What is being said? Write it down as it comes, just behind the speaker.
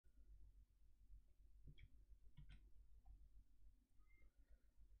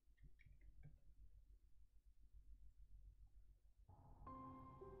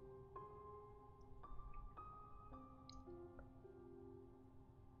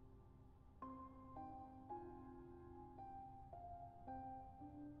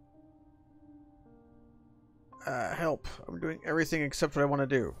Help. I'm doing everything except what I want to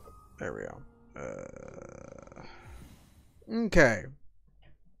do. There we go. Okay.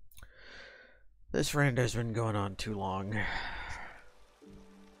 This rando's been going on too long.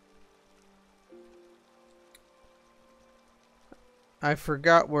 I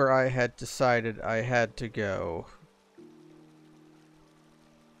forgot where I had decided I had to go.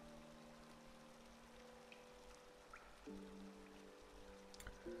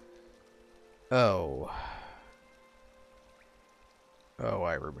 Oh. Oh,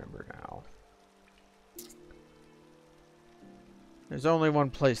 I remember now. There's only one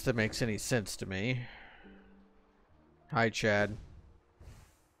place that makes any sense to me. Hi, Chad.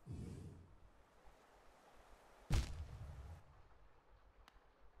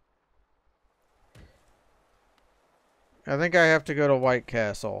 I think I have to go to White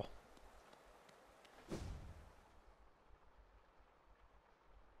Castle.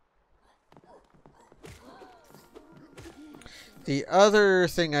 The other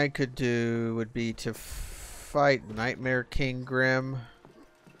thing I could do would be to fight Nightmare King Grim.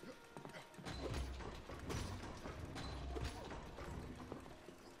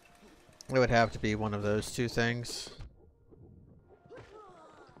 It would have to be one of those two things.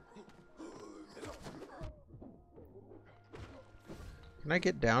 Can I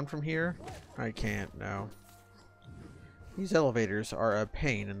get down from here? I can't, no. These elevators are a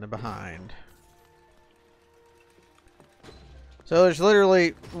pain in the behind. So there's literally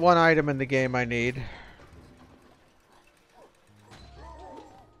one item in the game I need.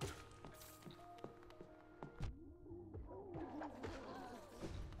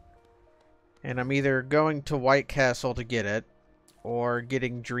 And I'm either going to White Castle to get it, or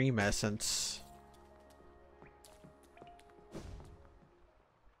getting Dream Essence.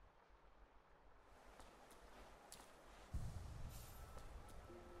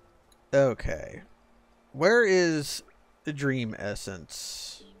 Okay. Where is the Dream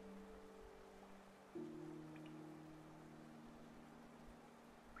Essence?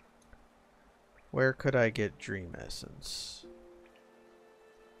 Where could I get Dream Essence?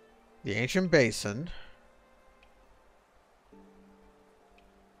 The Ancient Basin.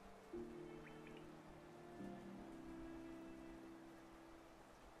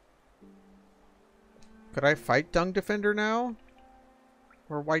 Could I fight Dung Defender now?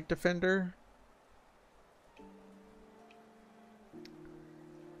 Or White Defender?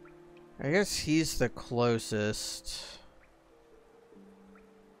 I guess he's the closest.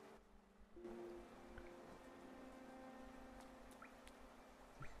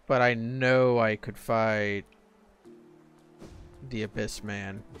 But I know I could fight the Abyss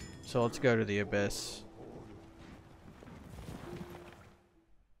Man. So let's go to the Abyss.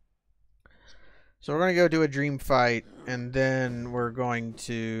 So we're going to go do a dream fight, and then we're going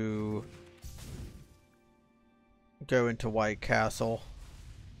to go into White Castle.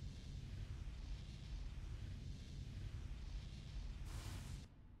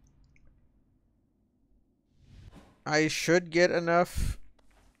 I should get enough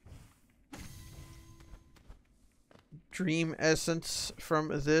Dream Essence from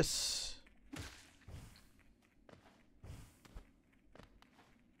this.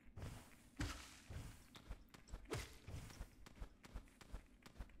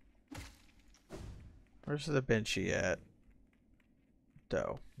 Where's the benchy at?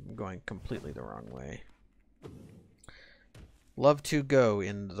 Though, I'm going completely the wrong way. Love to go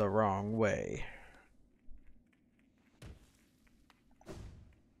in the wrong way.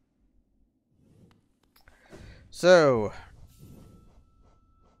 So,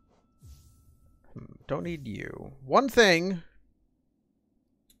 don't need you. One thing.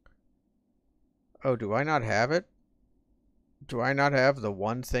 Oh, do I not have it? Do I not have the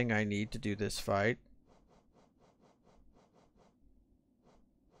one thing I need to do this fight?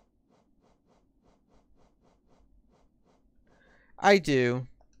 I do.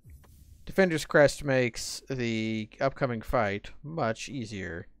 Defender's Crest makes the upcoming fight much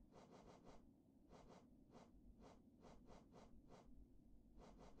easier.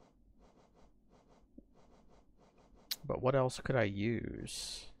 But what else could I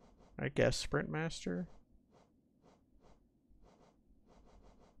use? I guess Sprint Master?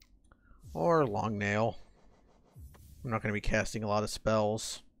 Or Long Nail. I'm not going to be casting a lot of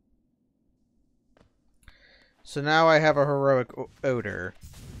spells. So now I have a Heroic Odor.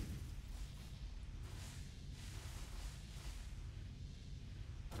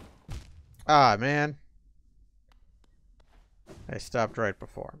 Ah, man. I stopped right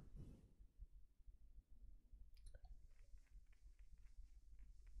before.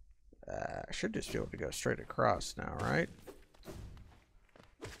 I should just be able to go straight across now, right?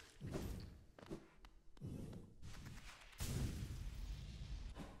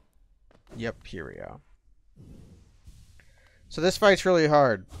 Yep, here we go. So this fight's really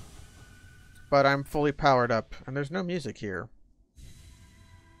hard. But I'm fully powered up. And there's no music here.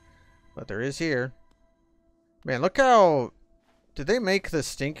 But there is here. Man, look how... Did they make the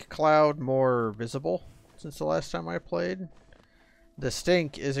stink cloud more visible since the last time I played? The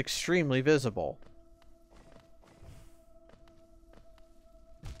stink is extremely visible.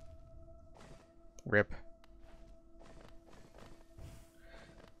 Rip.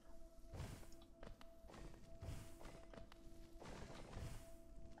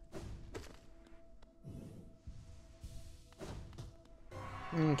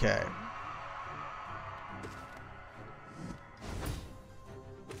 Okay.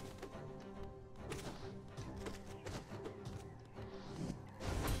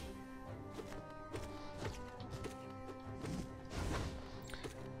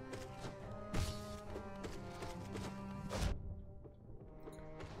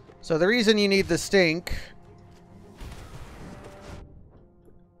 So the reason you need the stink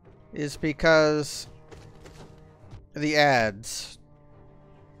is because the ads.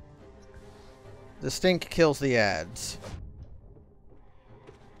 The stink kills the ads.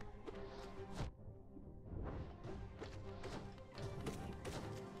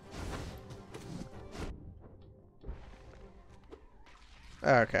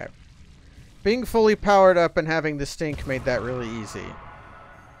 Okay. Being fully powered up and having the stink made that really easy.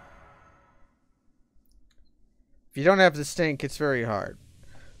 If you don't have the stink, it's very hard.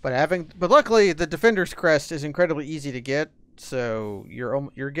 But luckily, the Defender's Crest is incredibly easy to get, so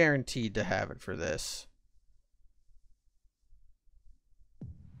you're guaranteed to have it for this.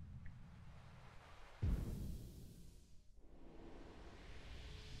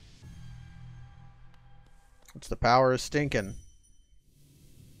 It's the power of stinking.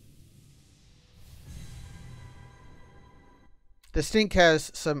 The stink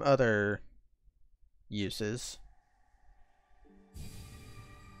has some other uses.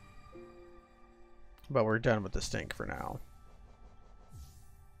 But we're done with the stink for now.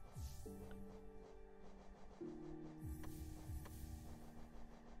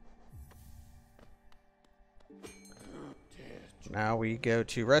 Now we go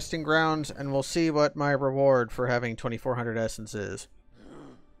to Resting Grounds, and we'll see what my reward for having 2,400 essence is.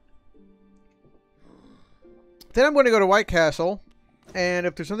 Then I'm going to go to White Castle, and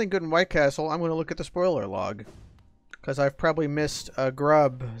if there's something good in White Castle, I'm going to look at the spoiler log. Because I've probably missed a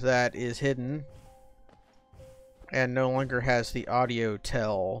grub that is hidden, and no longer has the audio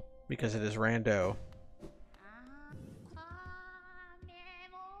tell, because it is rando.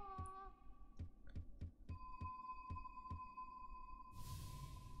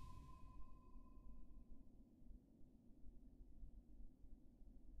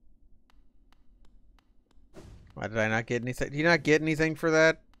 Why did I not get anything? Did you not get anything for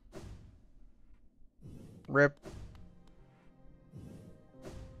that? Rip.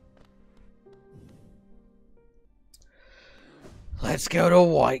 Let's go to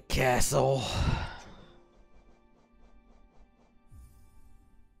White Castle.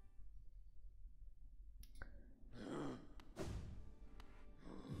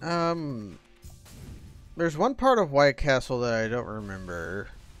 There's one part of White Castle that I don't remember.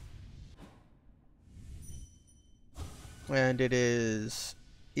 And it is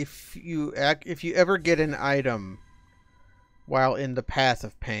if you ever get an item while in the Path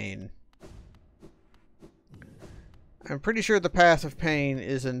of Pain. I'm pretty sure the Path of Pain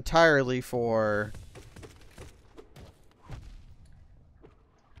is entirely for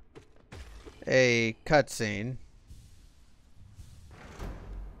a cutscene.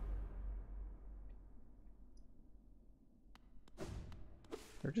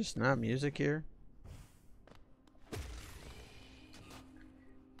 There's just not music here.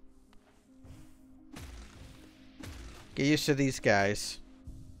 Get used to these guys.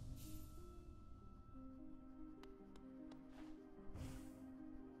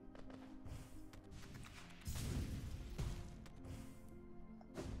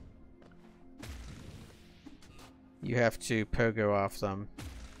 You have to pogo off them.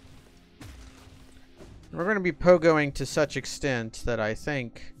 We're going to be pogoing to such extent that I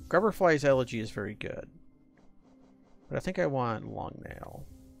think Grubberfly's Elegy is very good. But I think I want Longnail.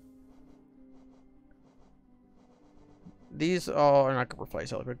 These all are not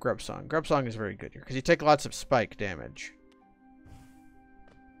Grubberfly's Elegy, but Grubsong. Grubsong is very good here because you take lots of spike damage.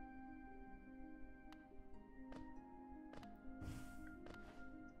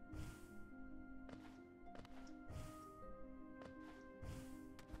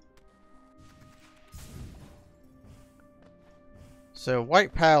 So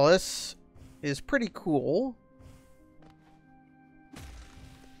White Palace is pretty cool.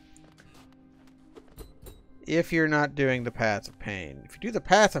 if you're not doing the Path of Pain. If you do the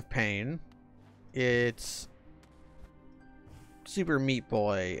Path of Pain, it's Super Meat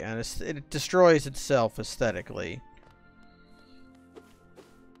Boy, and it destroys itself aesthetically.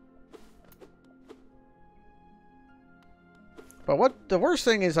 But what the worst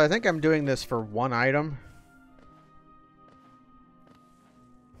thing is, I think I'm doing this for one item.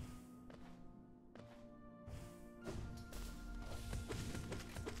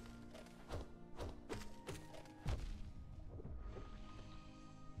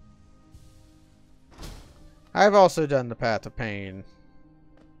 I've also done the Path of Pain.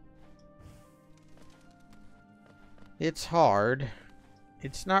 It's hard.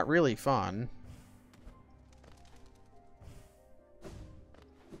 It's not really fun.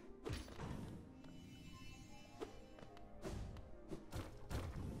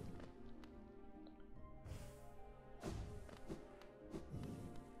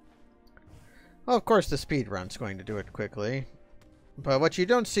 Well, of course the speed run's going to do it quickly. But what you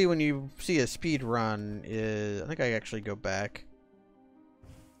don't see when you see a speed run is, I think I actually go back,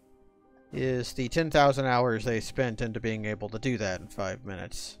 is the 10,000 hours they spent into being able to do that in 5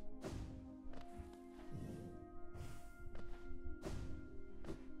 minutes.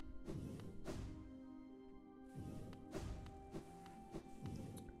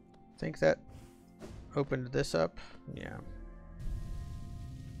 Think that opened this up? Yeah.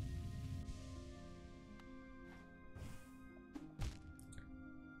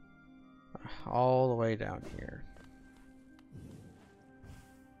 All the way down here.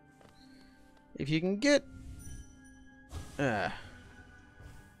 If you can get...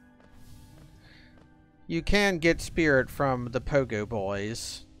 you can get spirit from the Pogo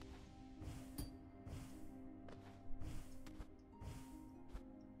Boys.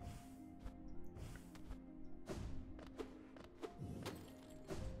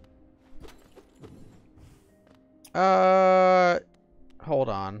 Hold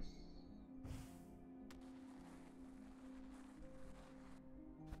on.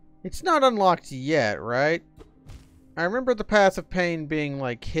 It's not unlocked yet, right? I remember the Path of Pain being,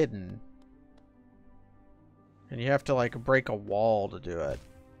 like, hidden. And you have to, like, break a wall to do it.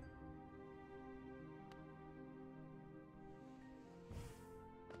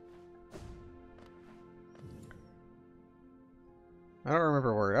 I don't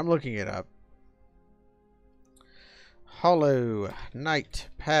remember where. I'm looking it up. Hollow Knight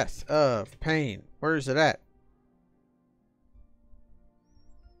Path of Pain. Where is it at?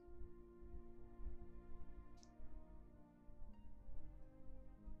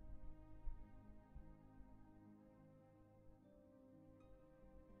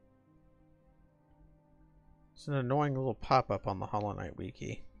 It's an annoying little pop-up on the Hollow Knight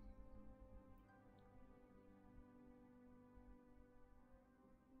wiki.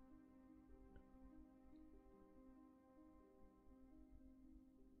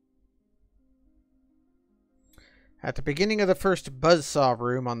 At the beginning of the first buzzsaw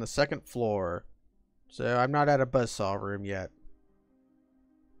room on the 2nd floor. So I'm not at a buzzsaw room yet.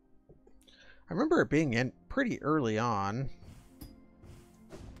 I remember it being in pretty early on.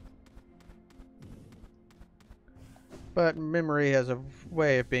 But memory has a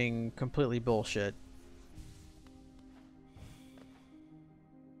way of being completely bullshit.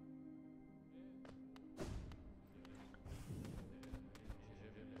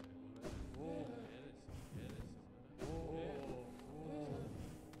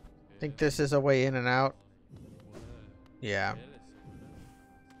 Think this is a way in and out? Yeah.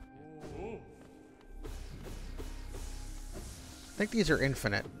 I think these are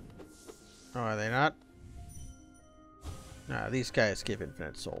infinite. Oh, are they not? Nah, these guys give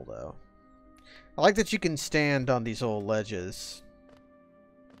infinite soul, though. I like that you can stand on these old ledges.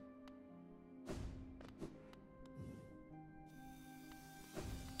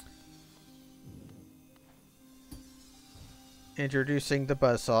 Introducing the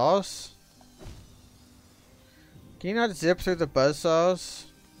buzzsaws. Can you not zip through the buzzsaws?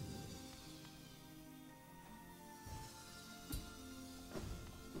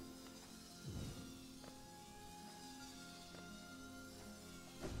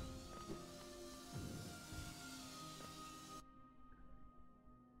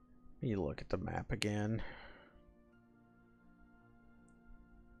 Let me look at the map again.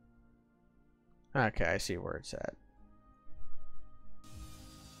 Okay, I see where it's at.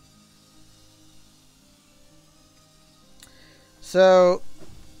 So,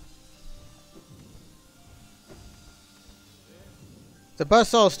 the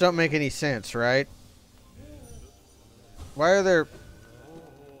buzzsaws don't make any sense, right? Why are there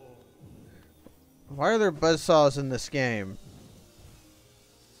buzzsaws in this game?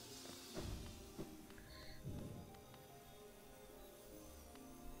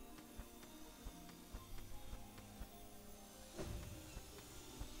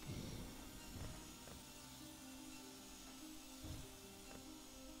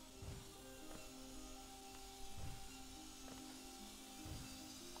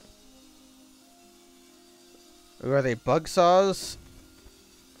 Ooh, are they bug saws?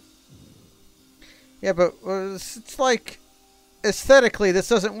 Yeah, but it's like, aesthetically, this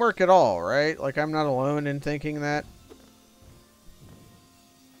doesn't work at all, right? Like, I'm not alone in thinking that.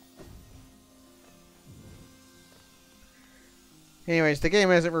 Anyways, the game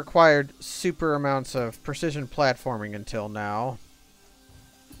hasn't required super amounts of precision platforming until now.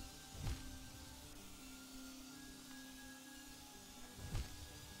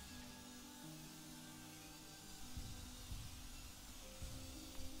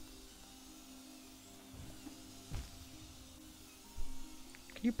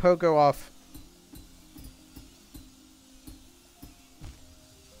 Can you pogo off?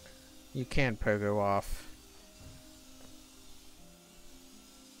 You can pogo off.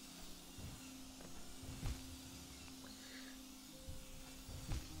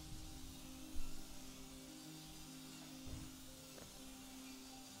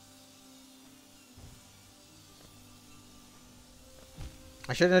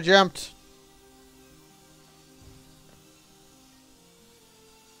 I shouldn't have jumped.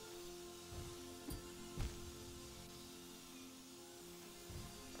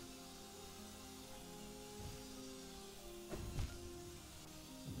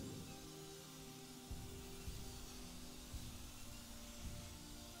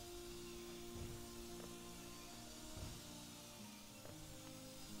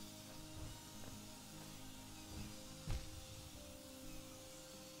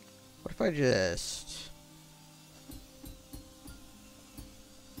 What if I just...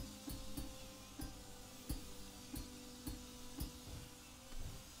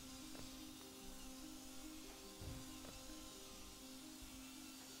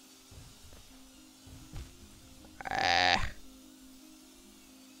 Ah.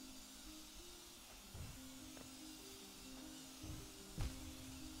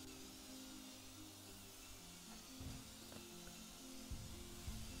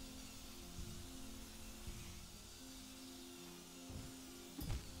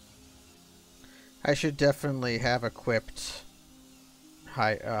 I should definitely have equipped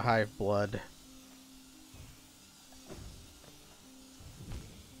hive blood.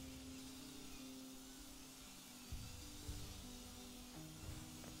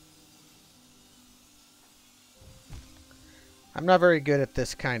 I'm not very good at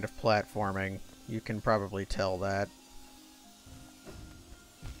this kind of platforming. You can probably tell that.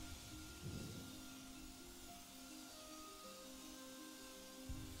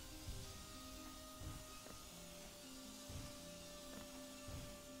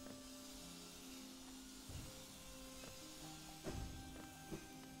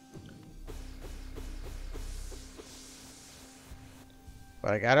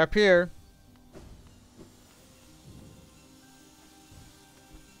 But I got up here.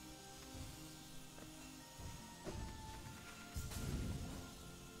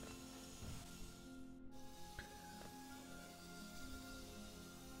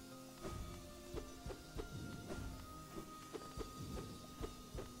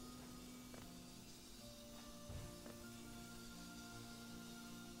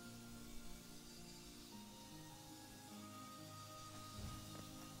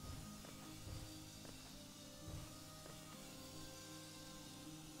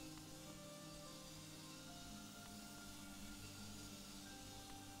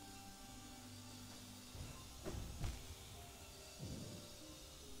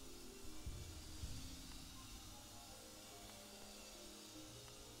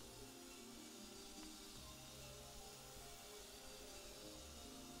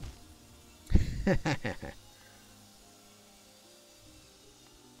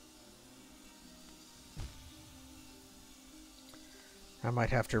 I might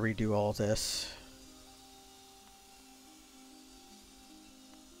have to redo all this.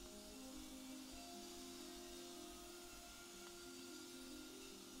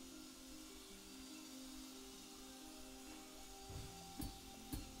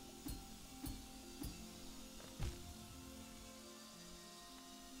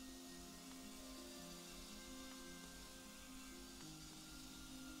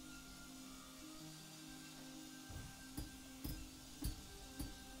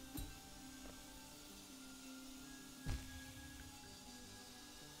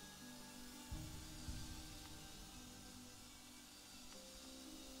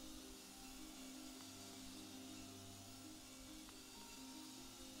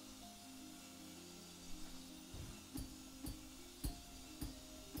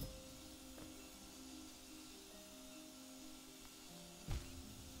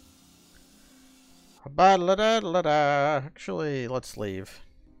 Ba-la-da-la-da. Actually, let's leave.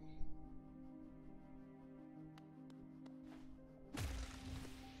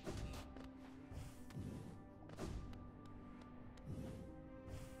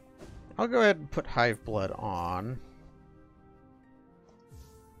 I'll go ahead and put Hive Blood on.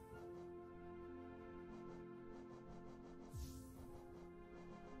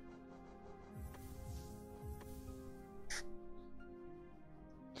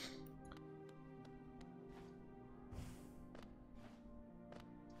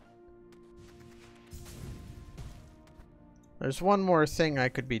 There's one more thing I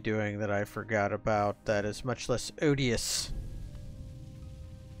could be doing that I forgot about that is much less odious.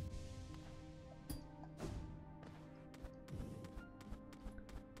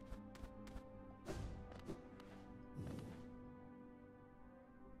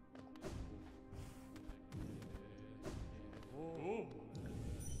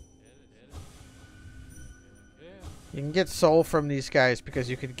 You can get soul from these guys because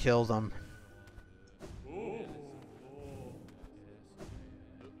you can kill them.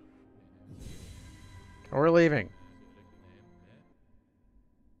 We're leaving.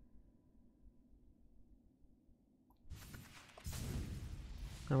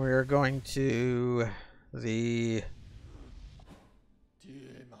 And we are going to the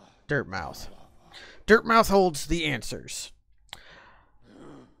Dirtmouth. Dirtmouth holds the answers.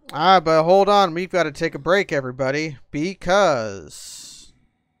 But hold on. We've got to take a break, everybody, because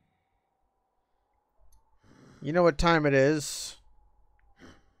you know what time it is.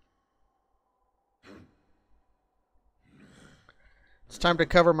 It's time to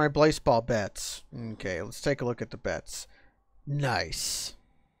cover my baseball bets. Okay, let's take a look at the bets. Nice.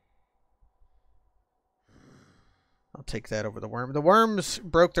 I'll take that over the Worm. The Worms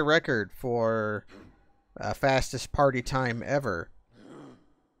broke the record for fastest party time ever.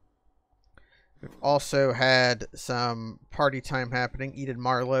 We've also had some party time happening. Eden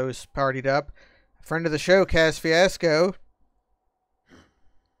Marlowe's partied up. A friend of the show, Cas Fiasco,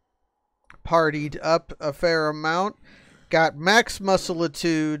 partied up a fair amount. Got max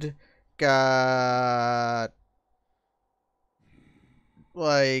muscleitude, got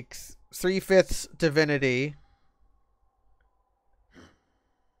like 3/5 divinity,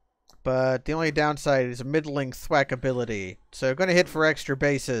 but the only downside is a middling thwack ability. So going to hit for extra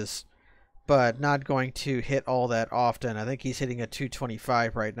bases, but not going to hit all that often. I think he's hitting a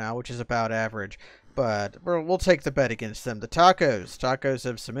 225 right now, which is about average. But we'll take the bet against them. The Tacos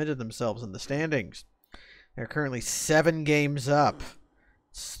have cemented themselves in the standings. They're currently 7 games up.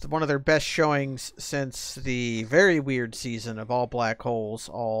 It's one of their best showings since the very weird season of all Black Holes,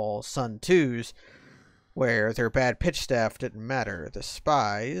 all Sun 2s, where their bad pitch staff didn't matter. The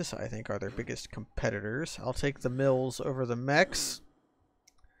Spies, I think, are their biggest competitors. I'll take the Mills over the Mechs.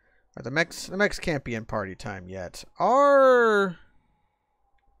 Or the Mechs can't be in party time yet. Are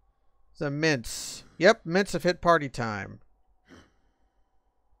the Mints? Yep, Mints have hit party time.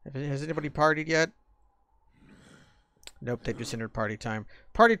 Has anybody partied yet? Nope, they just entered party time.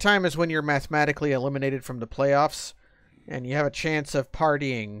 Party time is when you're mathematically eliminated from the playoffs, and you have a chance of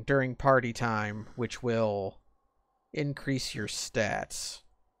partying during party time, which will increase your stats.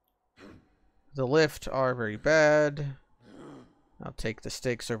 The Lift are very bad. I'll take the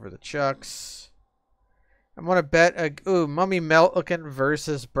Stakes over the Chucks. I'm gonna bet Mummy Melton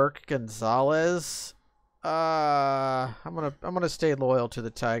versus Burke Gonzalez. I'm gonna stay loyal to the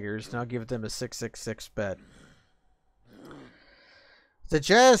Tigers, and I'll give them a 666 bet. The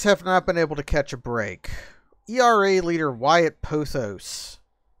Jazz have not been able to catch a break. ERA leader Wyatt Pothos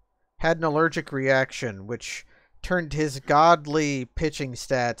had an allergic reaction, which turned his godly pitching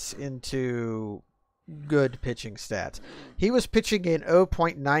stats into good pitching stats. He was pitching in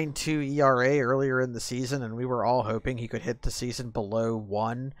 0.92 ERA earlier in the season, and we were all hoping he could hit the season below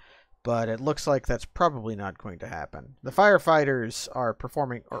 1, but it looks like that's probably not going to happen. The Firefighters are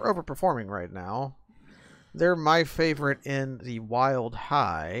overperforming right now. They're my favorite in the Wild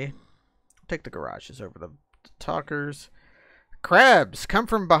High. Take the Garages over the Talkers. Crabs come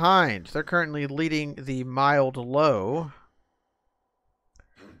from behind. They're currently leading the Mild Low.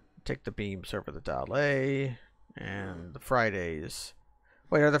 Take the Beams over the Dale. And the Fridays.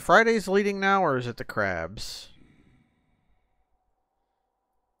 Wait, are the Fridays leading now, or is it the Crabs?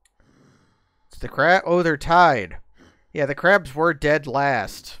 It's the Crab. Oh, they're tied. Yeah, the Crabs were dead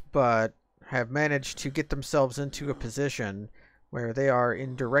last, but have managed to get themselves into a position where they are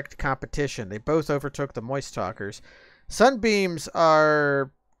in direct competition. They both overtook the Moist Talkers. Sunbeams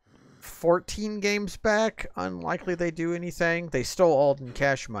are 14 games back. Unlikely they do anything. They stole Alden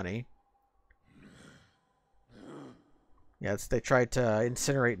Cash money. Yes, they tried to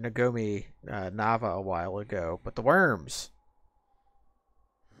incinerate Nagomi Nava a while ago. But the Worms.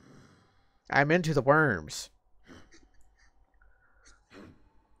 I'm into the Worms.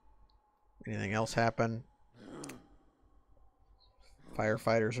 Anything else happen?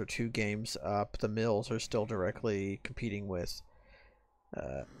 Firefighters are 2 games up. The mills are still directly competing with.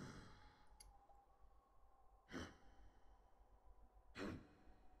 Let's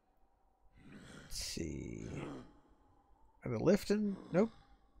see. Are they lifting? Nope.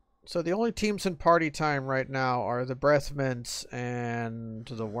 So the only teams in party time right now are the Breath Mints and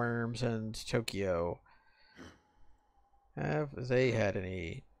the Worms and Tokyo. Have they had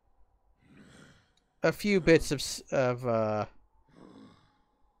any? A few bits of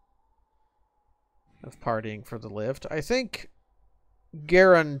partying for the lift. I think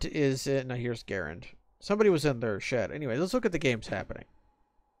Garand is in. No, here's Garand. Somebody was in their shed. Anyway, let's look at the games happening.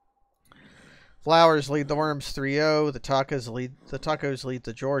 Flowers lead the Worms 3-0. The Tacos lead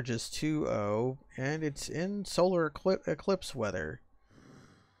the Georges 2-0. And it's in solar eclipse weather.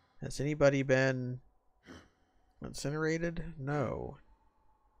 Has anybody been incinerated? No.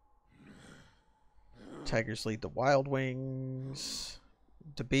 Tigers lead the Wild Wings.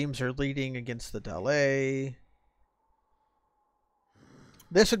 The Beams are leading against the Dallet.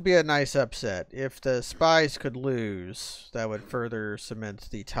 This would be a nice upset. If the Spies could lose, that would further cement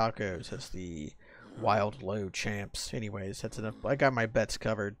the Tacos as the Wild Low champs. Anyways, that's enough. I got my bets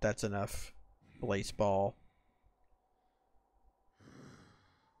covered. That's enough baseball.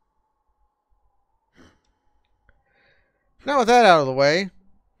 Now with that out of the way,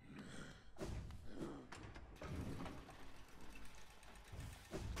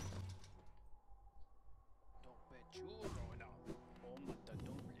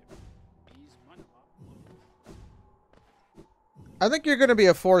 I think you're going to be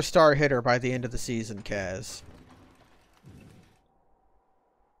a 4-star hitter by the end of the season, Kaz.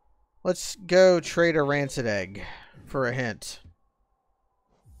 Let's go trade a rancid egg for a hint.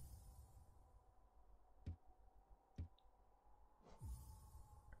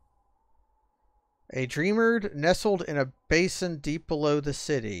 A dreamer nestled in a basin deep below the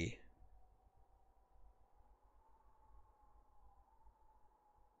city.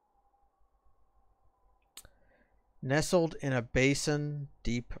 Nestled in a basin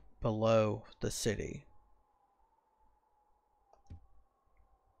deep below the city.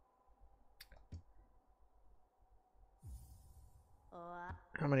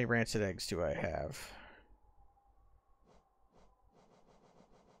 How many rancid eggs do I have?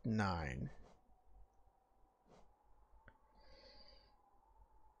 9.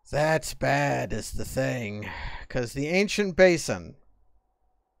 That's bad is the thing. Because the ancient basin...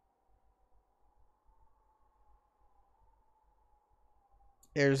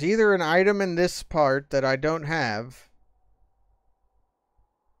 There's either an item in this part that I don't have,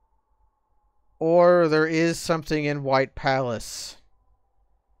 or there is something in White Palace.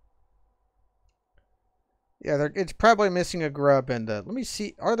 Yeah, it's probably missing a grub in the... Let me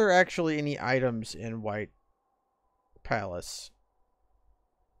see. Are there actually any items in White Palace?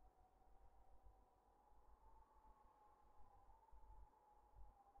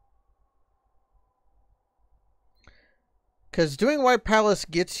 Because doing White Palace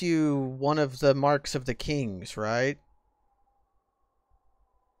gets you one of the marks of the kings, right?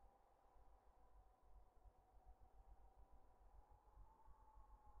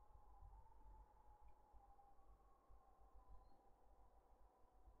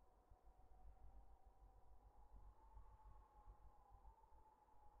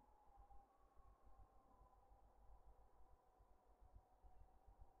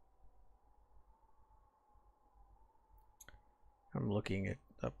 I'm looking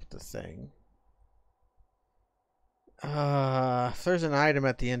up the thing. If there's an item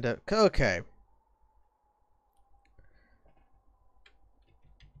at the end of... Okay.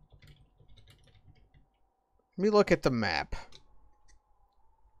 Let me look at the map.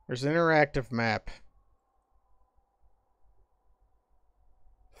 There's an interactive map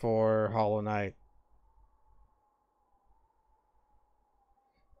for Hollow Knight.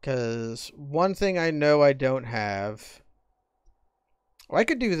 Because one thing I know I don't have... Well, I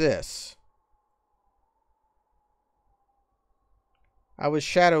could do this. I was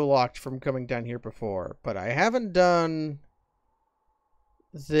shadow locked from coming down here before, but I haven't done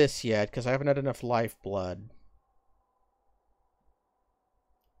this yet because I haven't had enough lifeblood.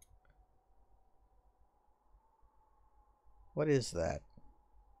 What is that?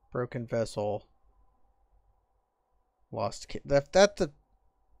 Broken vessel. Lost kid. That the...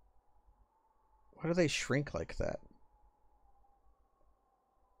 Why do they shrink like that?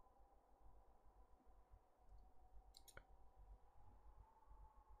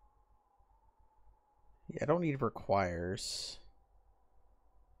 Yeah, I don't need requires.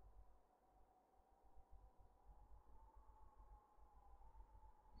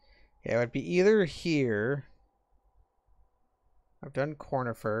 Yeah, it would be either here I've done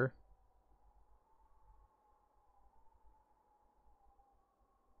Cornifer.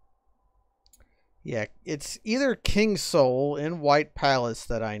 Yeah, it's either King Soul in White Palace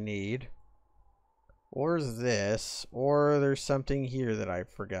that I need, or this, or there's something here that I've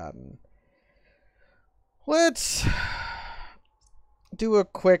forgotten. Let's do a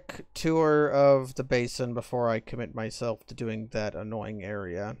quick tour of the basin before I commit myself to doing that annoying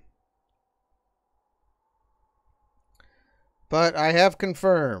area. But I have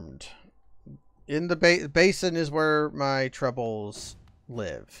confirmed, in the basin is where my troubles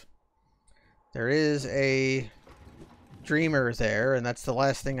live. There is a dreamer there, and that's the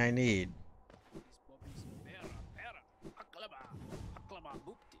last thing I need.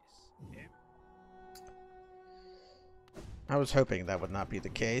 I was hoping that would not be the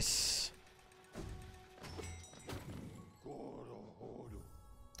case.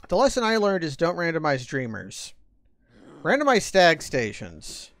 The lesson I learned is don't randomize dreamers. Randomize stag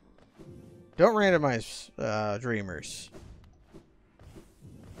stations. Don't randomize dreamers.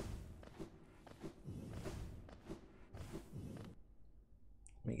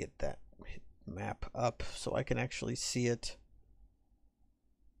 Let me get that map up so I can actually see it.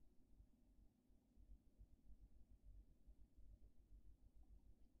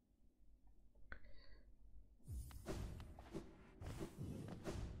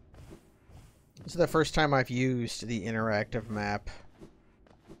 This is the first time I've used the interactive map.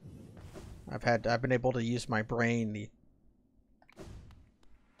 I've been able to use my brain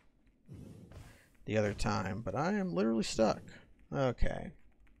the other time, but I am literally stuck. Okay.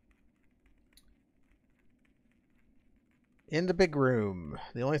 In the big room.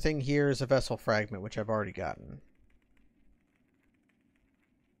 The only thing here is a vessel fragment, which I've already gotten.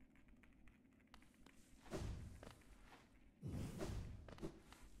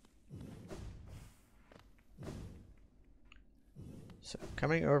 So,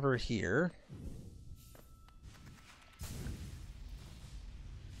 coming over here.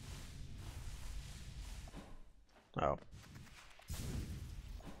 Oh.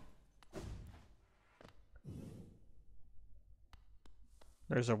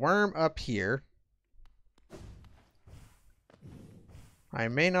 There's a worm up here. I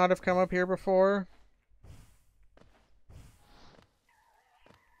may not have come up here before.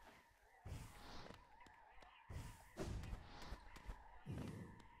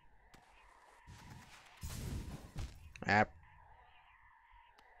 App.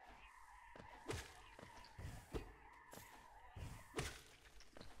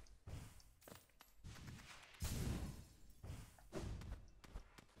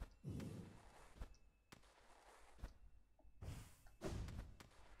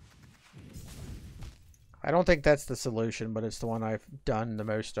 I don't think that's the solution, but it's the one I've done the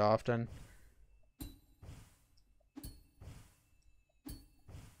most often.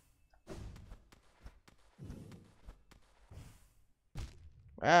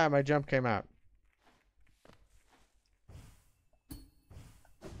 Ah, my jump came out.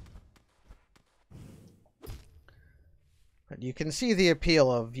 But you can see the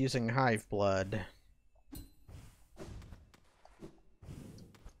appeal of using hive blood.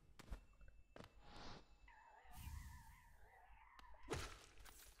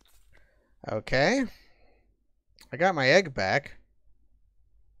 Okay. I got my egg back.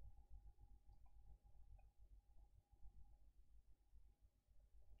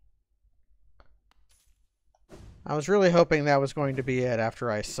 I was really hoping that was going to be it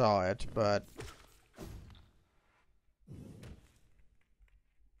after I saw it, but...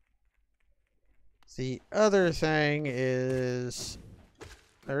 The other thing is...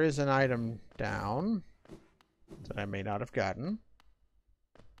 There is an item down that I may not have gotten.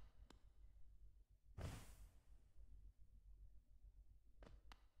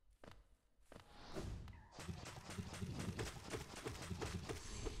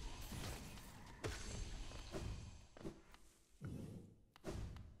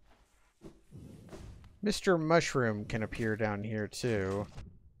 Mr. Mushroom can appear down here too.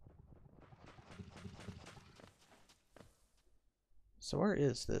 So where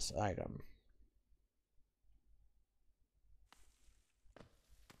is this item?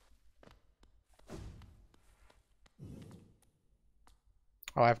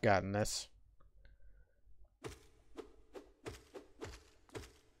 Oh, I've gotten this.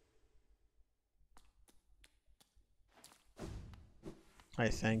 I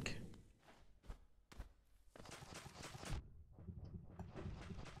think.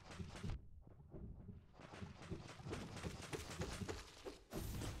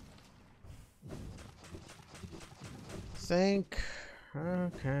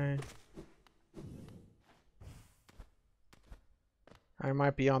 Okay. I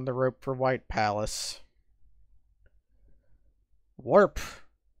might be on the rope for White Palace. Warp!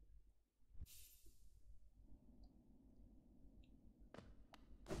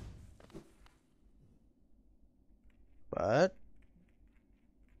 But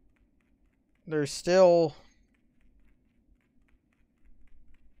there's still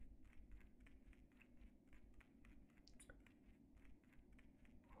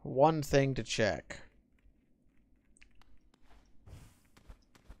one thing to check.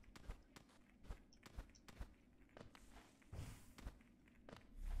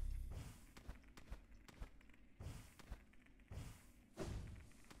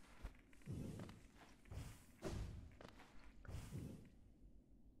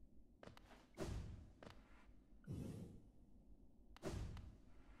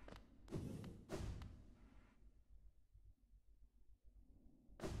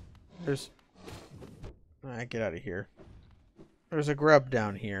 There's... get out of here. There's a grub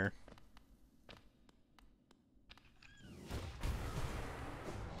down here.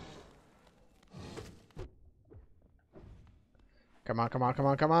 Come on, come on, come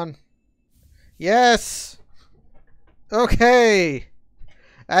on, come on. Yes! Okay!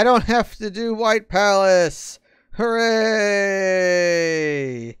 I don't have to do White Palace! Hooray!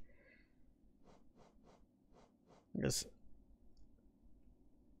 Yes.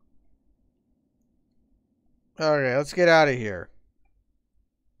 Okay, let's get out of here.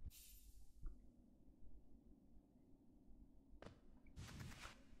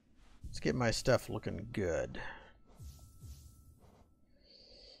 Let's get my stuff looking good.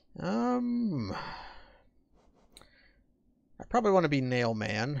 I probably want to be Nail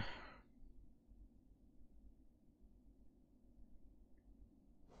Man.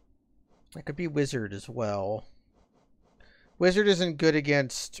 I could be Wizard as well. Wizard isn't good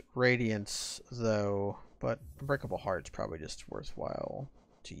against Radiance, though, but Unbreakable Heart's probably just worthwhile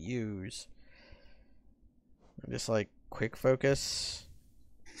to use. Just like quick focus.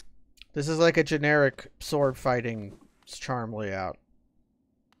 This is like a generic sword fighting charm layout.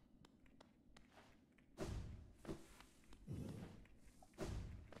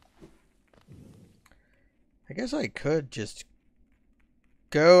 I guess I could just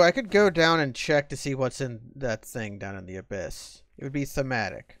go... I could go down and check to see what's in that thing down in the abyss. It would be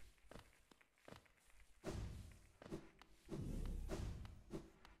thematic.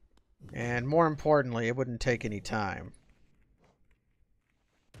 And more importantly, it wouldn't take any time.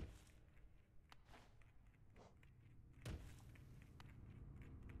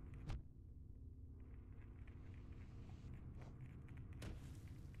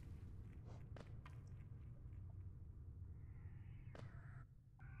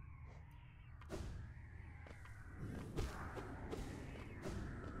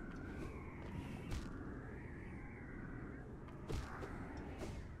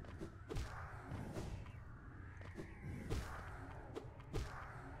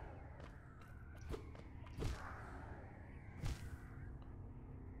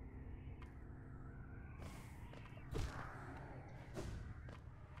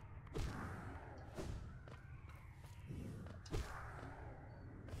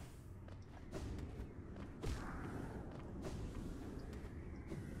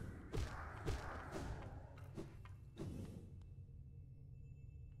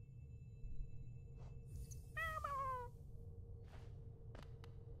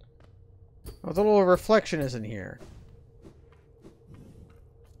 Oh, the little reflection isn't here.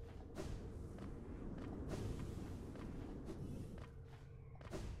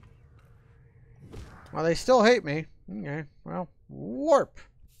 Well, they still hate me. Okay, well, warp.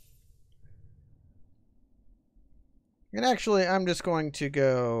 And actually, I'm just going to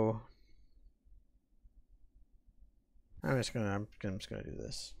go... I'm just gonna do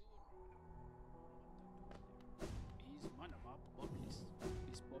this.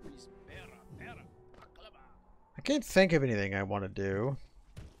 I can't think of anything I want to do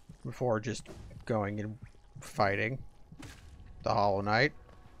before just going and fighting the Hollow Knight.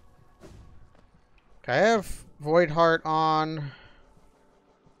 Okay, I have Void Heart on.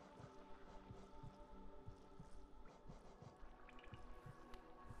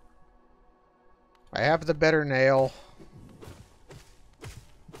 I have the better nail.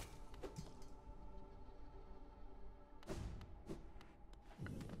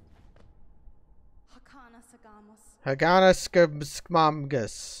 Hagana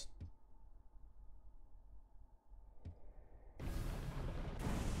Skmamgus.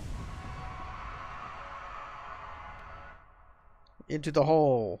 Into the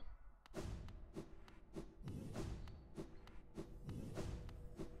hole.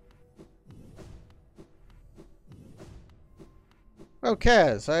 Oh,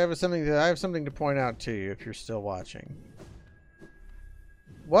 Kaz, I have something to point out to you if you're still watching.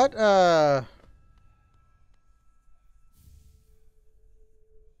 What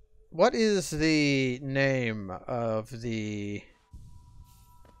is the name of the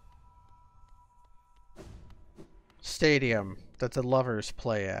stadium that the lovers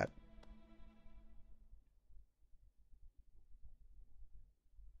play at?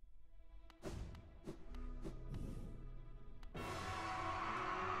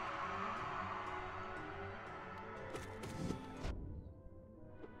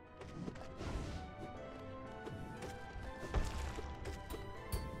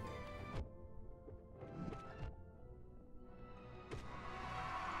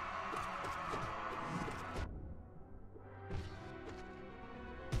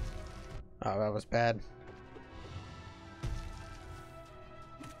 Oh, that was bad.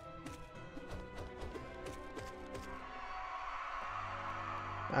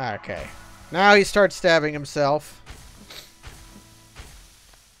 Okay. Now he starts stabbing himself.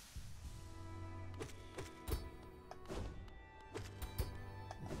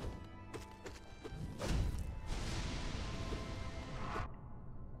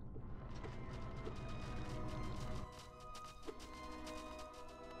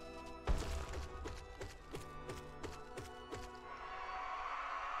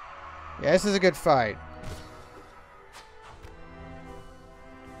 Yeah, this is a good fight.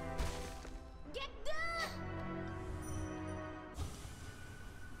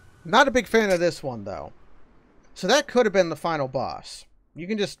 Not a big fan of this one, though. So that could have been the final boss. You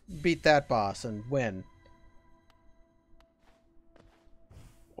can just beat that boss and win.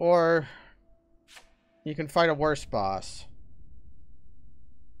 Or you can fight a worse boss.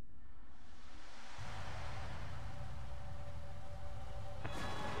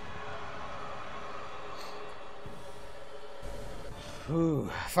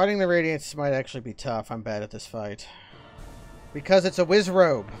 Ooh, fighting the Radiants might actually be tough. I'm bad at this fight. Because it's a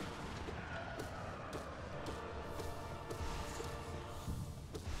Wizrobe.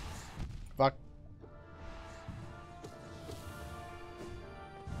 Fuck.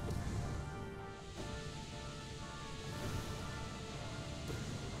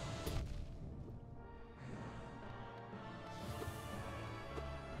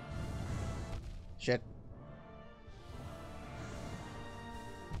 Shit.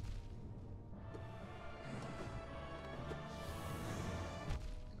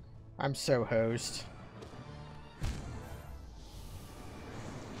 I'm so hosed.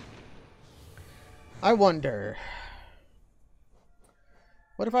 I wonder.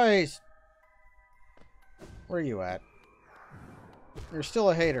 What if I... Where are you at? You're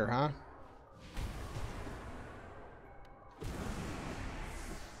still a hater, huh?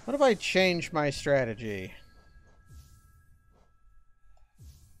 What if I change my strategy?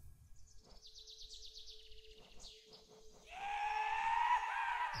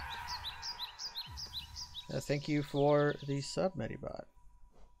 Thank you for the sub, Medibot.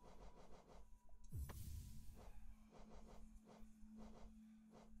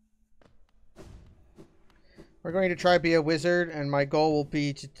 We're going to try be a wizard, and my goal will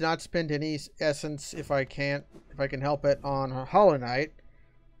be to not spend any essence if I can help it on Hollow Knight,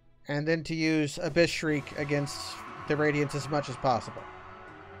 and then to use Abyss Shriek against the Radiants as much as possible.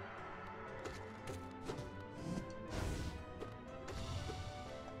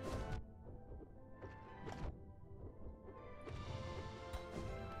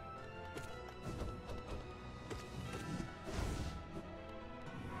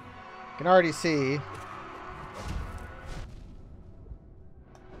 You can already see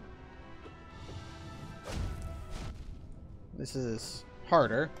this is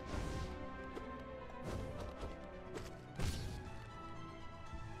harder.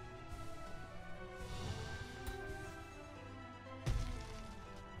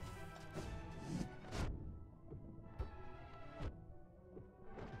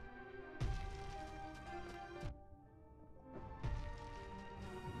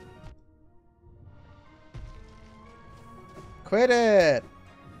 Quit it!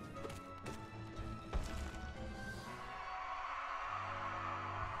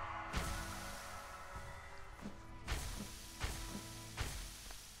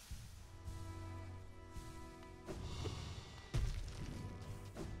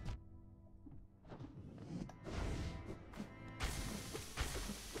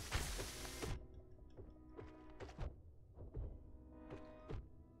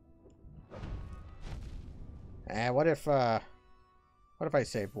 What if I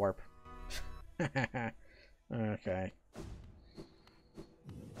save warp? Okay.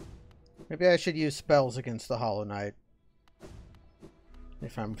 Maybe I should use spells against the Hollow Knight.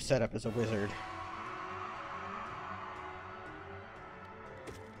 If I'm set up as a wizard.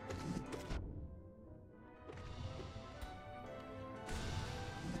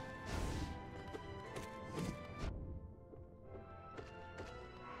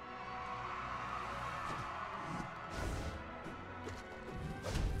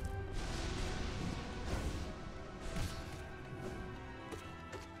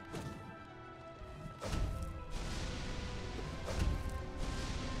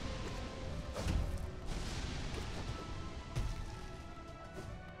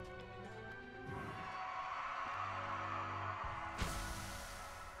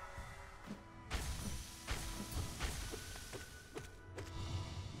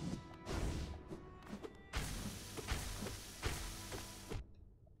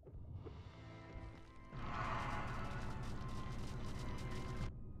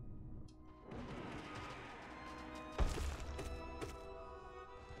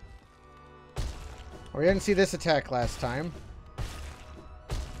 We didn't see this attack last time.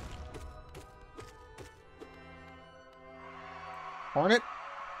 Hornet?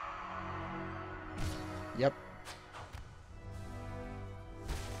 Yep.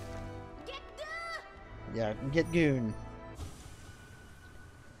 Yeah, get goon.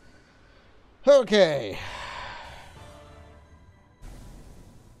 Okay.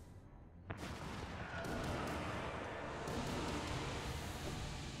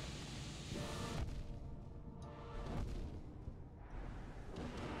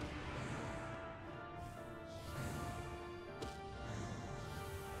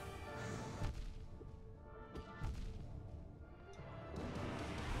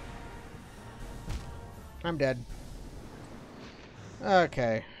 I'm dead.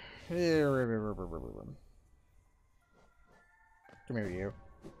 Okay. Come here, you.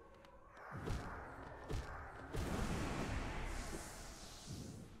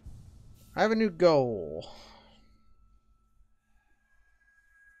 I have a new goal.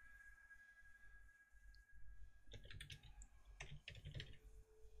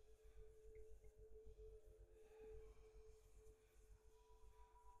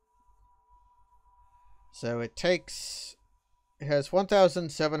 So it has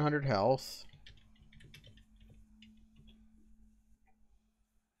 1,700 health.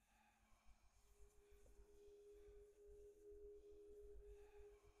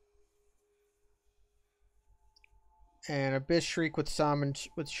 And Abyss Shriek with Shaman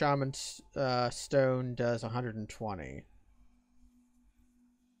Stone does 120.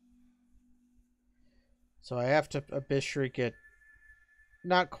 So I have to Abyss Shriek it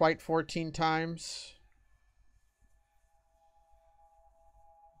not quite 14 times.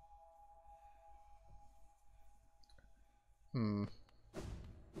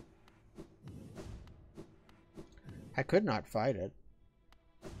 I could not fight it.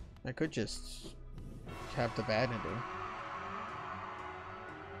 I could just have the vanity.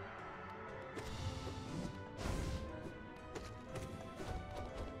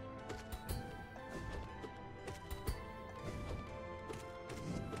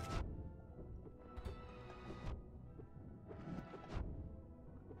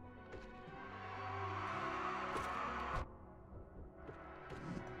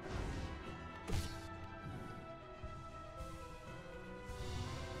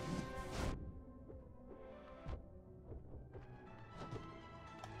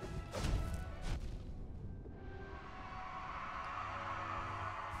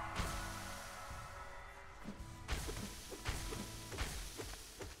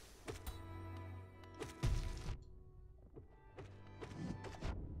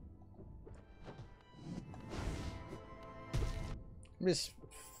 I'm just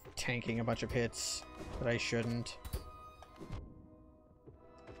tanking a bunch of hits that I shouldn't.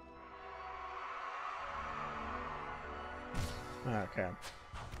 Okay.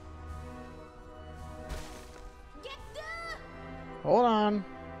 Hold on.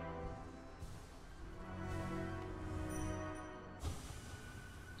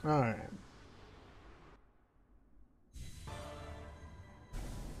 Alright.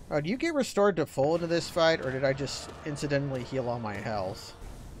 Do you get restored to full into this fight, or did I just incidentally heal all my health?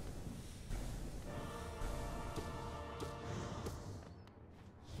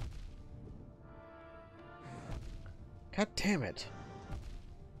 God damn it.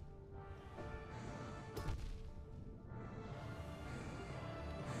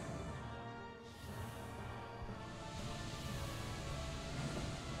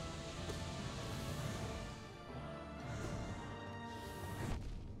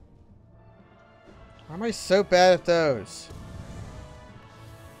 Why am I so bad at those?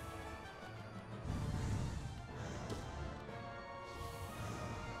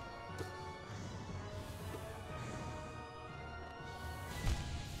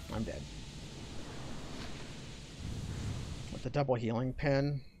 I'm dead. With the double healing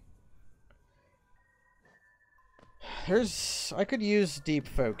pin. I could use deep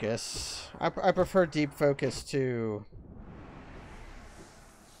focus. I prefer deep focus to...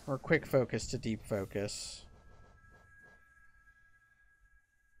 Or quick focus to deep focus.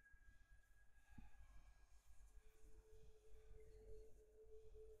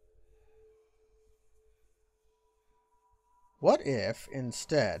 What if,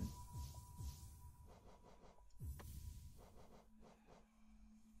 instead...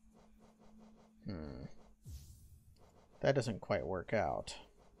 That doesn't quite work out.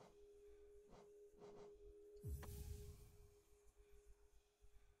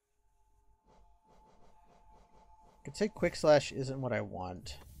 I could say quick slash isn't what I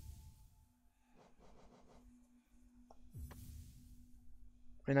want.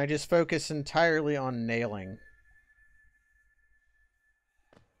 And I just focus entirely on nailing.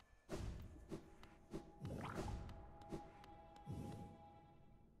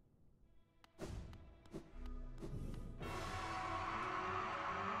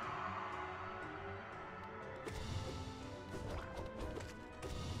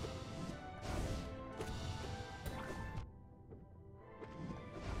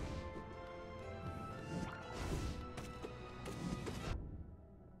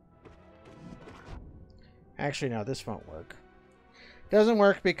 Actually, no, this won't work. Doesn't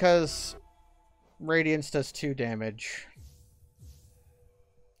work because Radiance does 2 damage.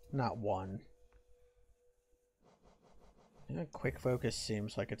 Not 1. Yeah, quick focus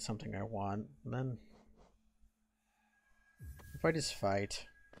seems like it's something I want. And then... If I just fight...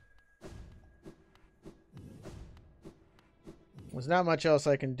 There's not much else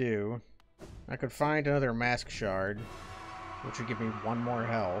I can do. I could find another mask shard, which would give me 1 more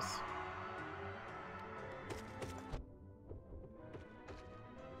health.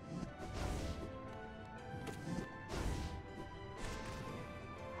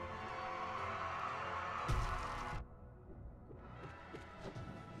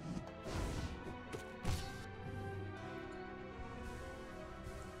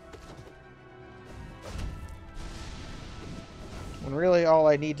 When really all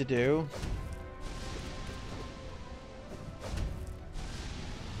I need to do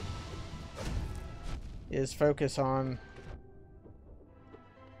is focus on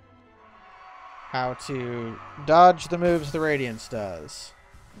how to dodge the moves the Radiance does.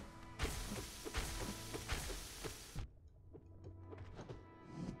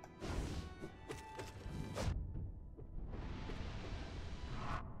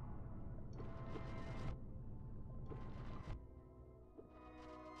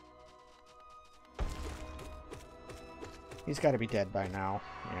 He's got to be dead by now.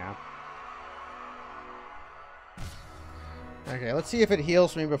 Yeah. Okay, let's see if it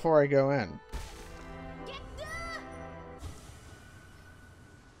heals me before I go in.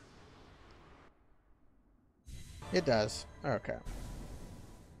 It does. Okay.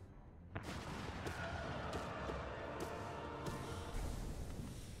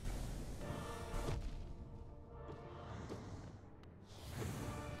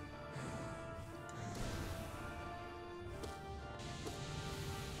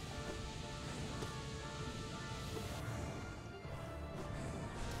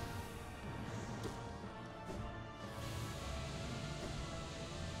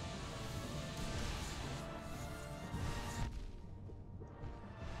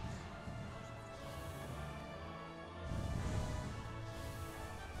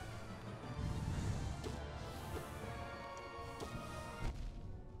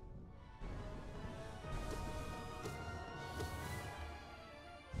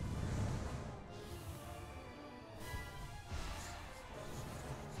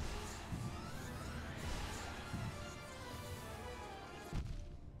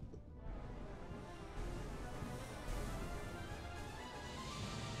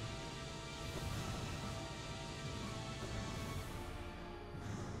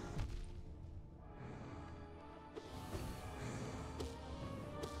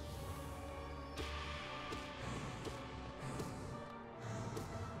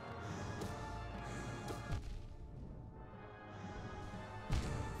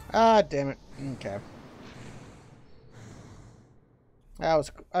 Ah, damn it. Okay.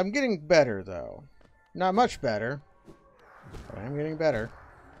 I'm getting better, though. Not much better, but I'm getting better.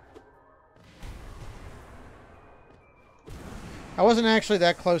 I wasn't actually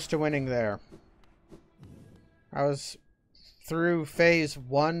that close to winning there. I was through phase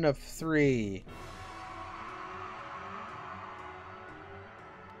 1 of 3.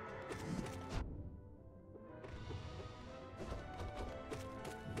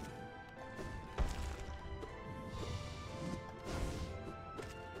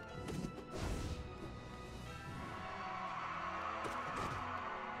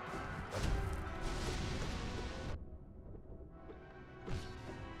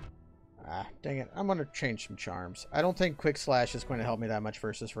 Ah, dang it. I'm going to change some charms. I don't think Quick Slash is going to help me that much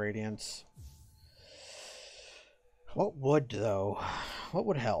versus Radiance. What would, though? What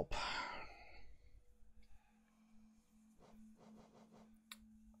would help?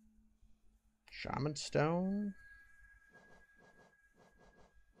 Shaman Stone?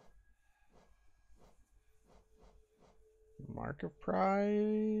 Mark of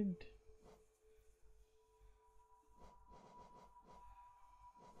Pride?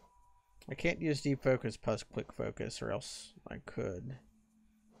 I can't use Deep Focus plus Quick Focus, or else I could.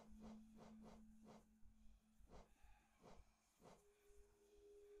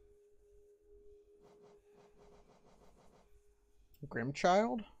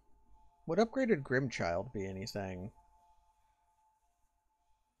 Grimchild? Would upgraded Grimchild be anything?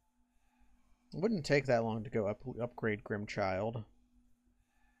 It wouldn't take that long to go upgrade Grimchild.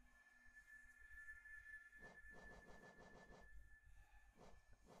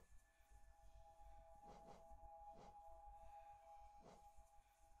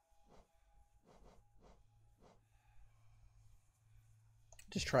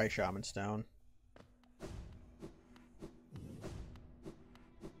 Just try Shaman Stone.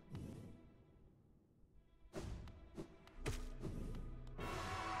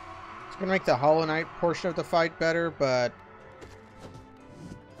 It's gonna make the Hollow Knight portion of the fight better, but...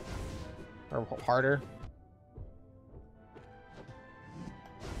 or harder.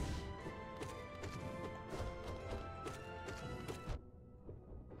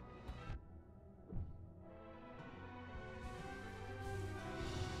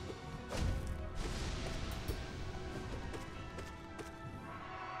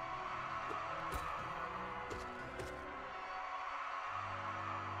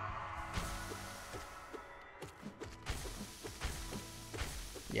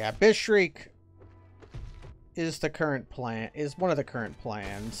 Yeah, Bishriek is the current plan, is one of the current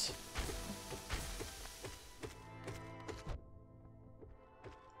plans.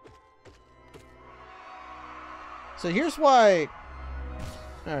 So here's why...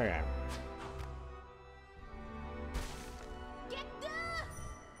 Okay.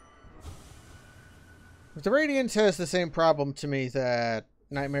 The Radiance has the same problem to me that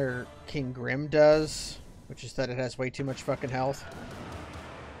Nightmare King Grim does, which is that it has way too much fucking health.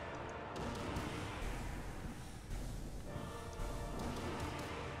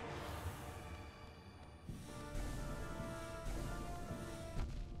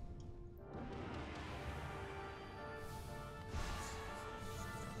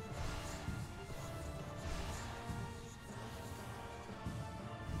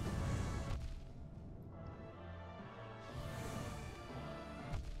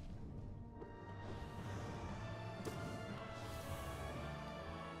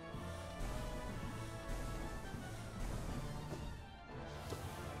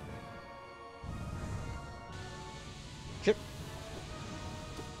 Shit.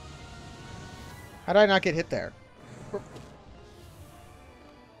 How did I not get hit there?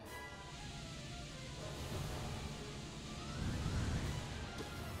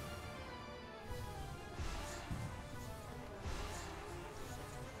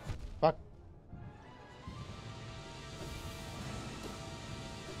 Fuck.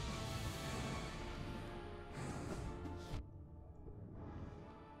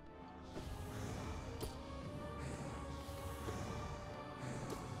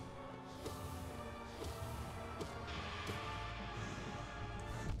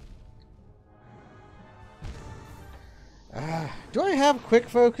 Do I have quick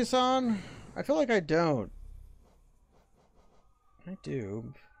focus on? I feel like I don't. I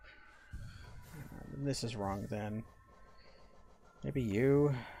do. This is wrong then. Maybe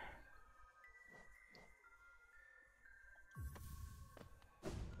you.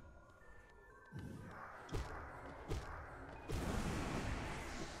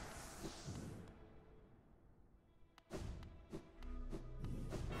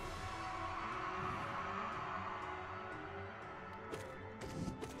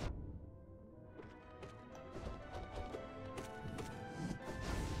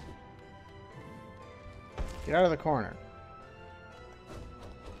 Get out of the corner.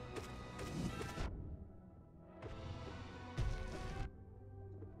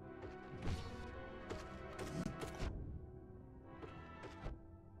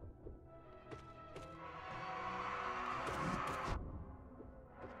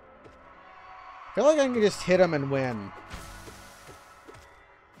 I feel like I can just hit him and win.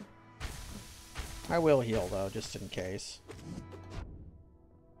 I will heal though, just in case.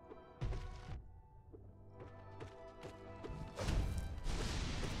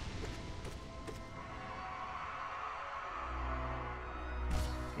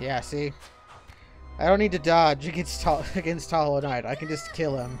 Yeah, see? I don't need to dodge against Hollow Knight. I can just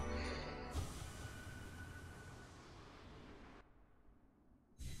kill him.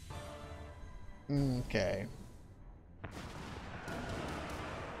 Okay.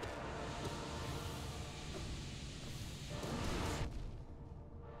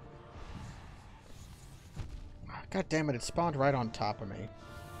 God damn it, it spawned right on top of me.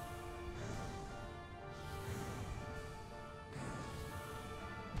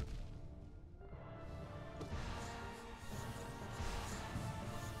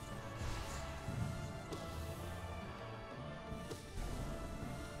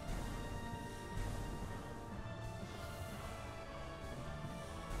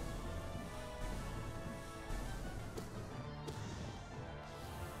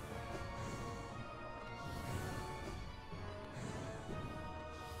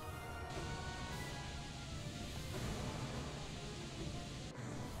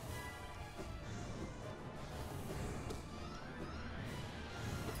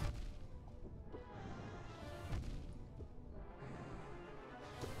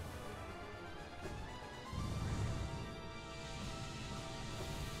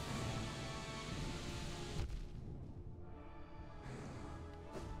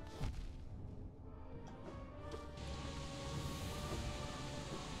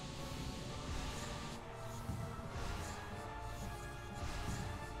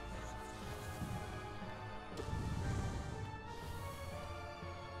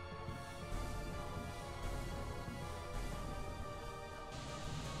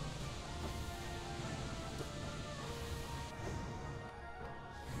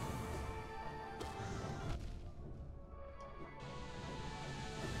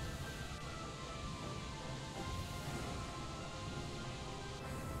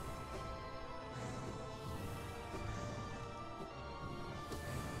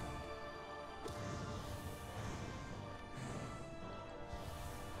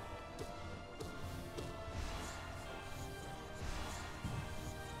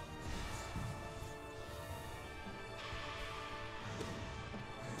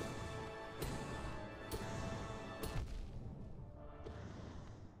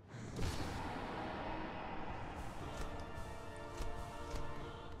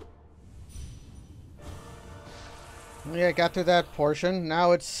 Yeah, got through that portion.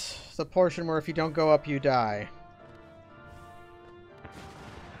 Now it's the portion where if you don't go up, you die.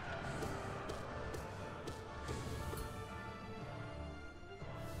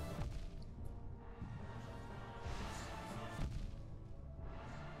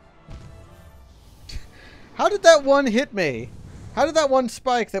 How did that one hit me? How did that one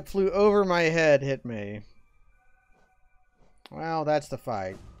spike that flew over my head hit me? Well, that's the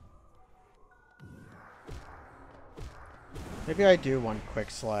fight. Maybe I do one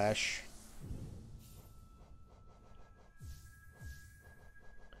quick slash.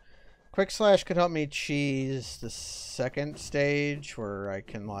 Quick slash could help me cheese the second stage where I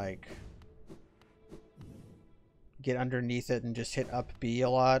can, like, get underneath it and just hit up B a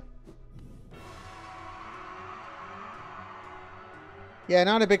lot. Yeah,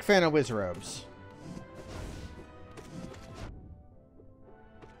 not a big fan of Wizrobes.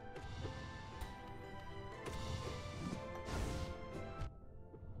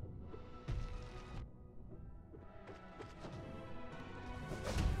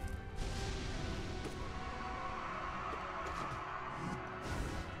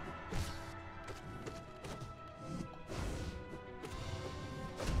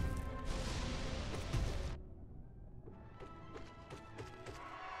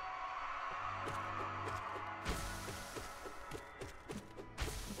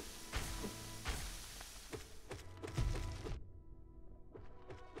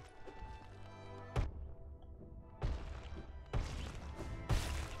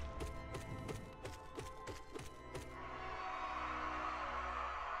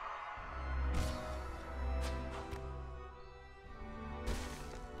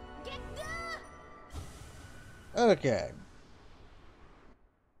 Okay.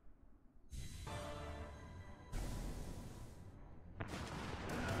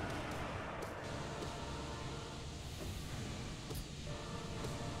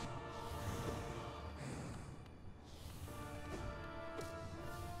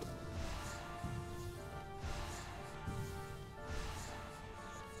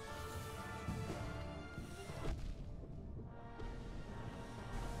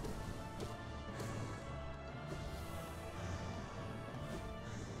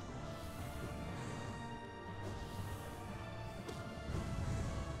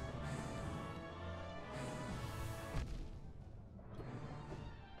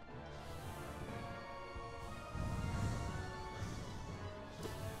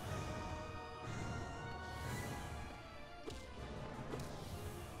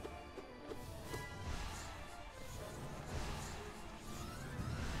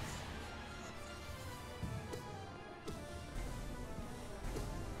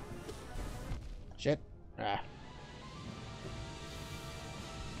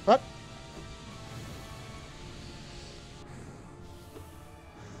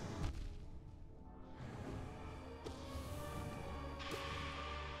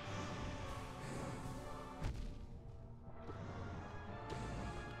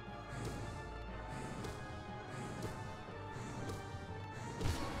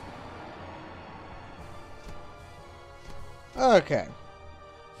 Okay.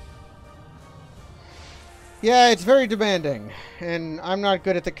 Yeah, it's very demanding, and I'm not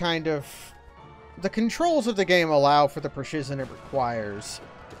good at the kind of... The controls of the game allow for the precision it requires,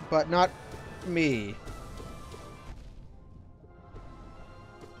 but not me.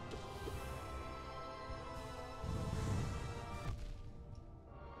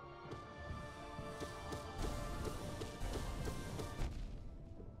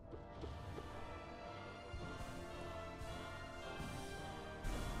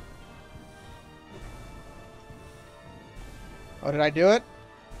 Oh, did I do it?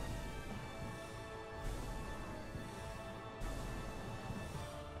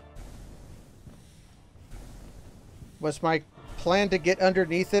 Was my plan to get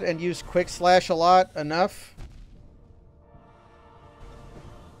underneath it and use quick slash a lot enough?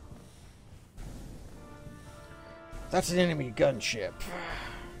 That's an enemy gunship.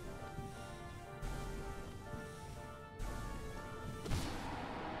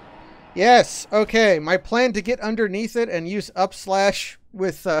 Yes, okay. My plan to get underneath it and use up slash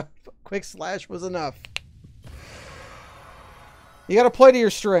with quick slash was enough. You gotta play to your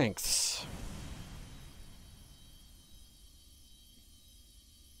strengths.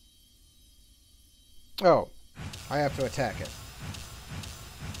 Oh, I have to attack it.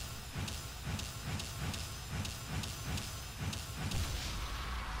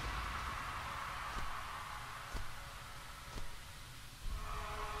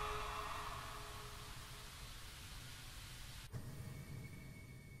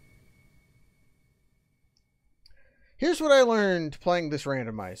 Here's what I learned playing this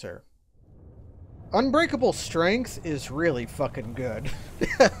randomizer. Unbreakable strength is really fucking good.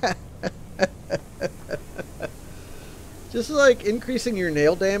 Just like increasing your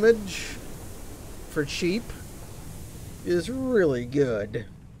nail damage for cheap is really good.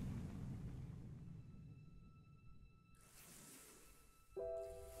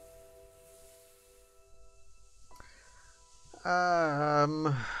 I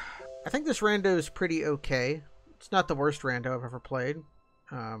think this rando is pretty okay. It's not the worst rando I've ever played.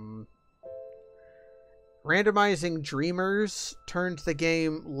 Randomizing dreamers turned the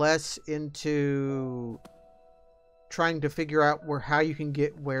game less into trying to figure out how you can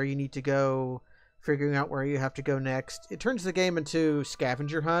get where you need to go, figuring out where you have to go next. It turns the game into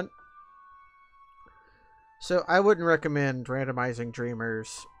scavenger hunt. So I wouldn't recommend randomizing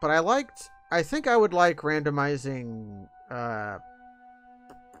dreamers, but I think I would like randomizing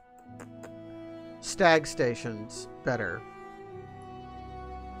stag stations better.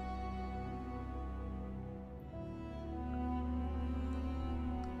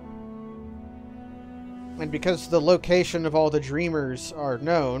 And because the location of all the dreamers are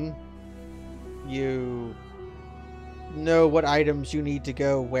known, you know what items you need to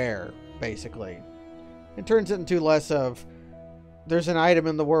go where, basically. It turns it into less of, there's an item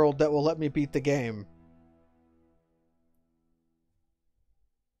in the world that will let me beat the game.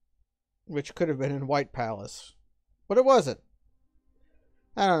 Which could have been in White Palace. But it wasn't.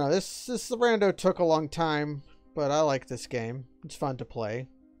 I don't know, this rando took a long time, but I like this game. It's fun to play.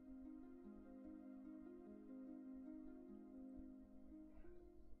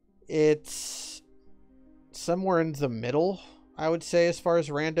 It's somewhere in the middle, I would say, as far as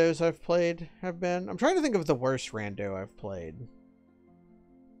randos I've played have been. I'm trying to think of the worst rando I've played.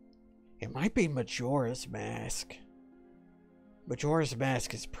 It might be Majora's Mask. Majora's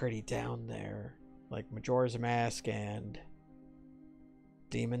Mask is pretty down there. Like Majora's Mask and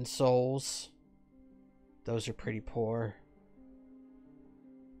Demon Souls. Those are pretty poor.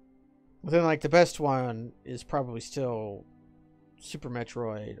 But then, like, the best one is probably still Super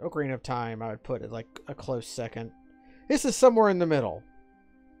Metroid. Ocarina of Time, I would put it like a close second. This is somewhere in the middle.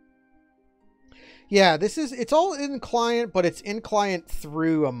 Yeah, it's all in client, but it's in client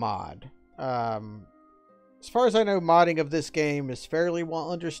through a mod. As far as I know, modding of this game is fairly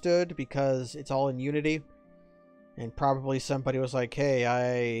well understood because it's all in Unity. And probably somebody was like, hey,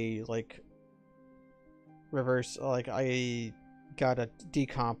 I got a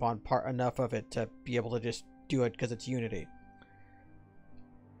decomp on enough of it to be able to just do it because it's Unity.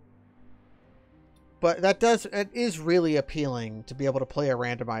 But it is really appealing to be able to play a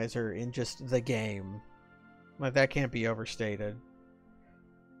randomizer in just the game. Like, that can't be overstated.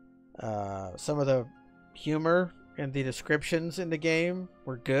 Some of the humor and the descriptions in the game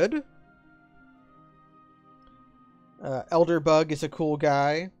were good. Elderbug is a cool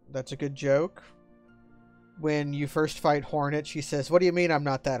guy. That's a good joke. When you first fight Hornet, she says, "What do you mean I'm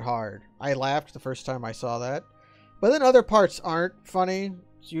not that hard?" I laughed the first time I saw that. But then other parts aren't funny.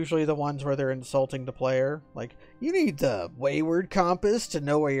 It's usually the ones where they're insulting the player. Like, you need the wayward compass to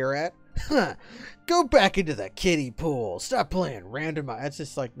know where you're at. Go back into the kiddie pool. Stop playing randomized. That's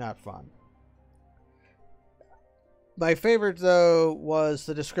just like not fun. My favorite, though, was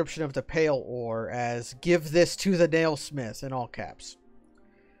the description of the pale ore as "give this to the nailsmith" in all caps.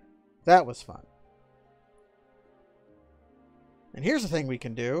 That was fun. And here's the thing we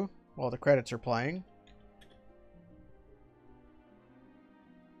can do while the credits are playing.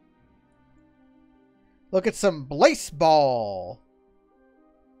 Look at some baseball.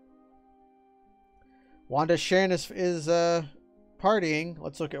 Wanda Shan is partying.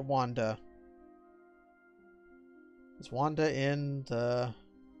 Let's look at Wanda. Is Wanda in the...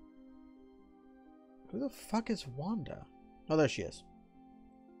 Who the fuck is Wanda? Oh, there she is.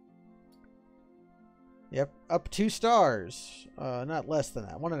 Yep, up 2 stars. Not less than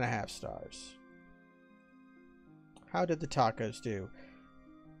that. 1.5 stars. How did the Tacos do?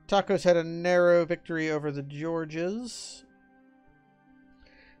 Tacos had a narrow victory over the Georges.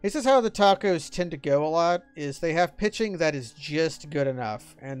 This is how the Tacos tend to go a lot, is they have pitching that is just good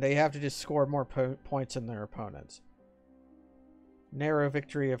enough, and they have to just score more points than their opponents. Narrow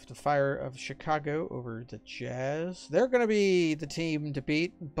victory of the Fire of Chicago over the Jazz. They're going to be the team to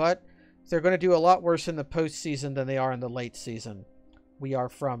beat, but they're going to do a lot worse in the postseason than they are in the late season. We are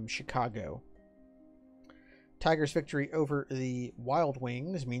from Chicago. Tigers' victory over the Wild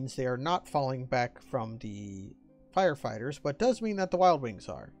Wings means they are not falling back from the Firefighters, but does mean that the Wild Wings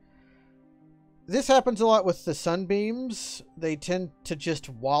are. This happens a lot with the Sunbeams. They tend to just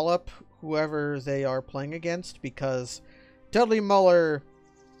wallop whoever they are playing against because Dudley Muller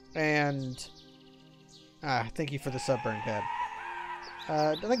and... thank you for the Subburn Pad.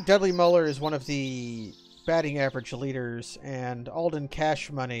 I think Dudley Muller is one of the batting average leaders, and Alden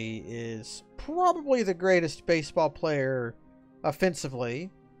Cash Money is probably the greatest baseball player offensively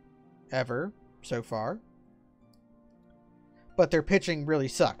ever so far. But their pitching really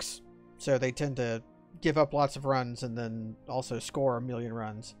sucks, so they tend to give up lots of runs and then also score a million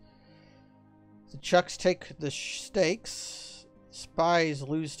runs. The Chucks take the stakes. Spies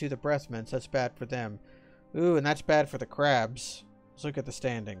lose to the Breathmints. That's bad for them. Ooh, and that's bad for the Crabs. Let's look at the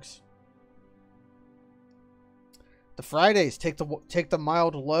standings. The Fridays take the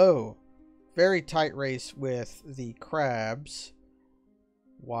mild low. Very tight race with the Crabs.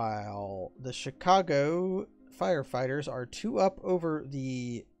 While the Chicago Firefighters are 2 up over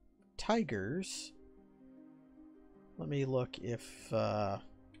the Tigers. Let me look if...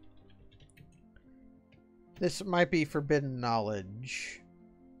 this might be forbidden knowledge,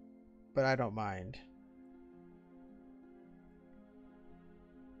 but I don't mind.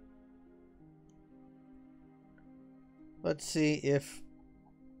 Let's see if...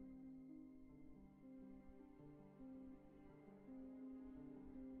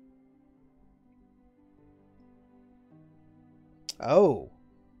 Oh.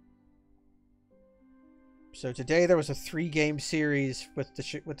 So today there was a 3-game series with the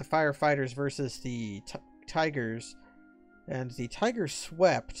Firefighters versus the Tigers, and the Tigers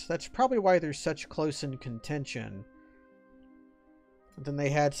swept. That's probably why they're such close in contention. And then they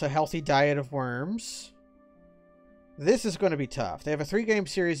had a healthy diet of worms. This is going to be tough. They have a 3-game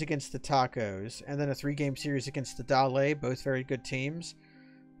series against the Tacos, and then a 3-game series against the Dale, both very good teams.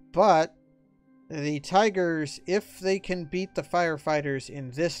 But the Tigers, if they can beat the Firefighters in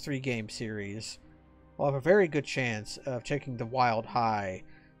this 3-game series, will have a very good chance of taking the Wild high.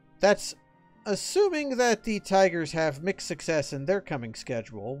 That's assuming that the Tigers have mixed success in their coming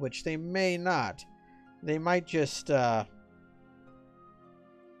schedule, which they may not. They might just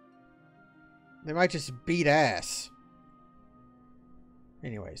beat ass.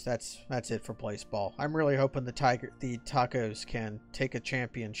 Anyways, that's it for baseball. I'm really hoping the Tacos can take a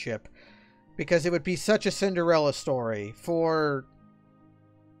championship, because it would be such a Cinderella story. For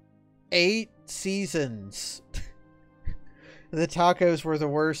 8 seasons, the Tacos were the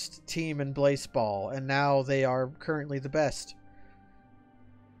worst team in baseball, and now they are currently the best.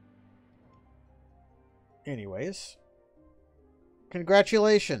 Anyways,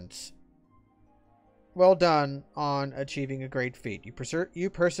 congratulations. Well done on achieving a great feat. You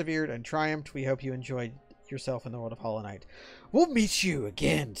persevered and triumphed. We hope you enjoyed yourself in the world of Hollow Knight. We'll meet you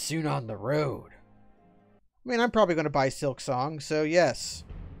again soon on the road. I mean, I'm probably going to buy Silk Song, so yes.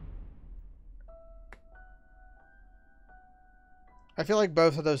 I feel like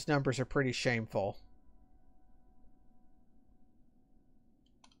both of those numbers are pretty shameful.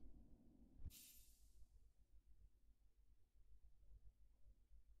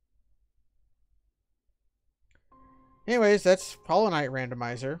 Anyways, that's Hollow Knight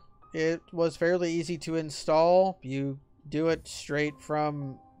Randomizer. It was fairly easy to install. You do it straight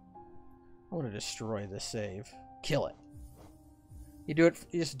from... I want to destroy this save. Kill it. You do it.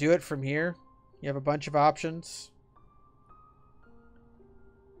 You just do it from here. You have a bunch of options.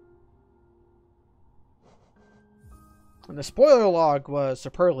 And the spoiler log was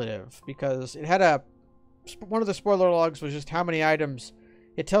superlative because it had a... One of the spoiler logs was just how many items...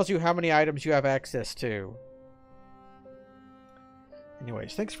 It tells you how many items you have access to.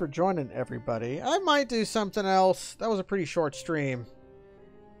 Anyways, thanks for joining, everybody. I might do something else. That was a pretty short stream.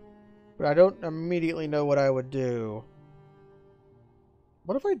 But I don't immediately know what I would do.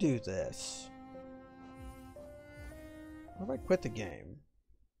 What if I do this? What if I quit the game?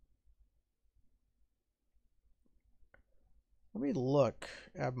 Let me look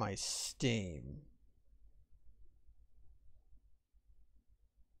at my Steam.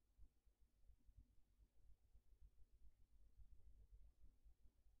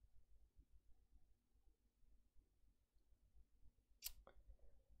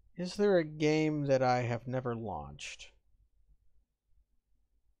 Is there a game that I have never launched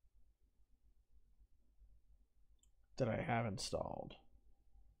that I have installed?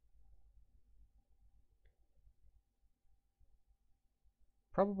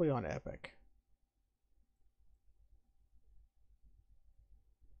 Probably on Epic.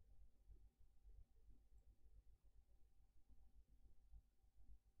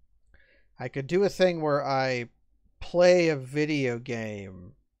 I could do a thing where I play a video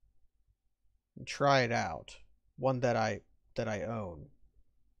game and try it out. One that I own.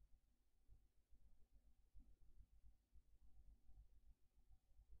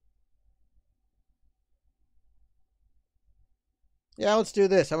 Yeah, let's do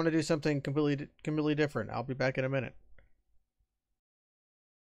this. I want to do something completely different. I'll be back in a minute.